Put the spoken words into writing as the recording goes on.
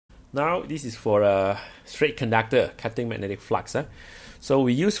Now this is for a straight conductor cutting magnetic flux. So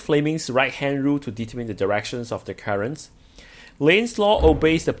we use Fleming's right hand rule to determine the directions of the currents. Lane's law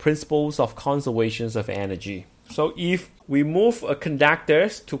obeys the principles of conservation of energy. So if we move a conductor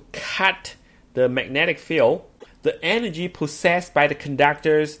to cut the magnetic field, the energy possessed by the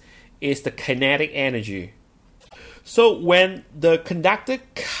conductors is the kinetic energy. So when the conductor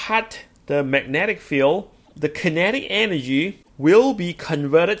cut the magnetic field, the kinetic energy will be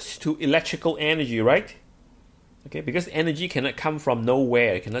converted to electrical energy, right? Okay, because energy cannot come from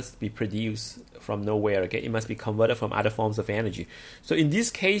nowhere, it cannot be produced from nowhere, okay? It must be converted from other forms of energy. So in this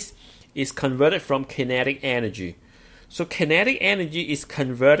case, it's converted from kinetic energy. So kinetic energy is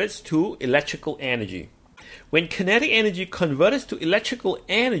converted to electrical energy. When kinetic energy converts to electrical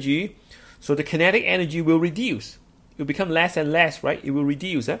energy, so the kinetic energy will reduce. It will become less and less, right? It will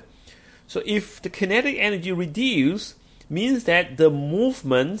reduce. So if the kinetic energy reduces, means that the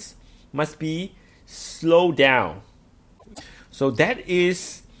movements must be slowed down. So that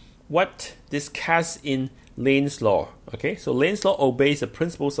is what discussed in Lane's law. Okay, so Lane's law obeys the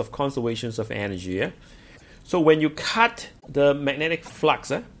principles of conservation of energy. So when you cut the magnetic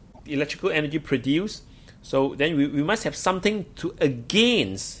flux, electrical energy produced, so then we must have something to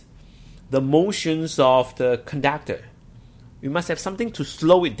against the motions of the conductor. We must have something to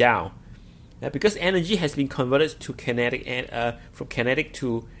slow it down. Because energy has been converted to kinetic and from kinetic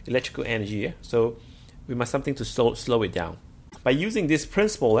to electrical energy, so we must something to slow it down. By using this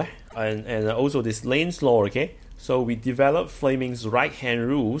principle and also this Lane's law, okay, so we developed Fleming's right hand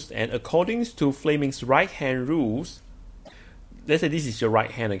rules, and according to Fleming's right hand rules, let's say this is your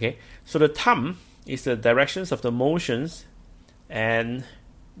right hand, okay, so the thumb is the directions of the motions, and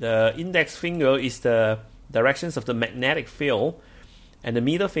the index finger is the directions of the magnetic field, and the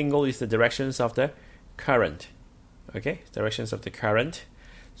middle finger is the directions of the current. Okay, directions of the current.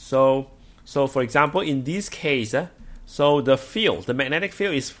 So for example, in this case, so the magnetic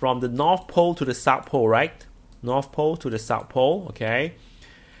field is from the north pole to the south pole, right? North pole to the south pole, okay.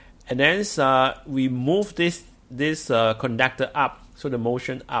 And then we move this conductor up, so the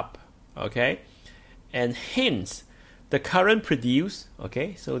motion up, okay. And hence, the current produced,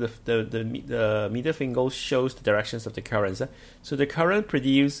 okay, so the middle finger shows the directions of the currents. So the current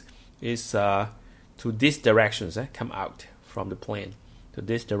produced is to these directions, come out from the plane to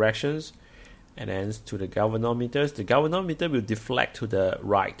these directions, and then to the galvanometers. The galvanometer will deflect to the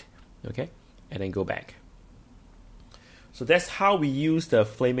right, okay, and then go back. So that's how we use the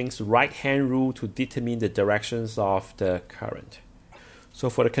Fleming's right hand rule to determine the directions of the current. So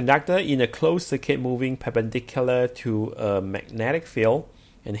for the conductor in a closed circuit moving perpendicular to a magnetic field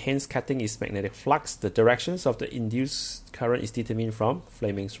and hence cutting its magnetic flux, the directions of the induced current is determined from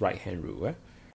Fleming's right hand rule.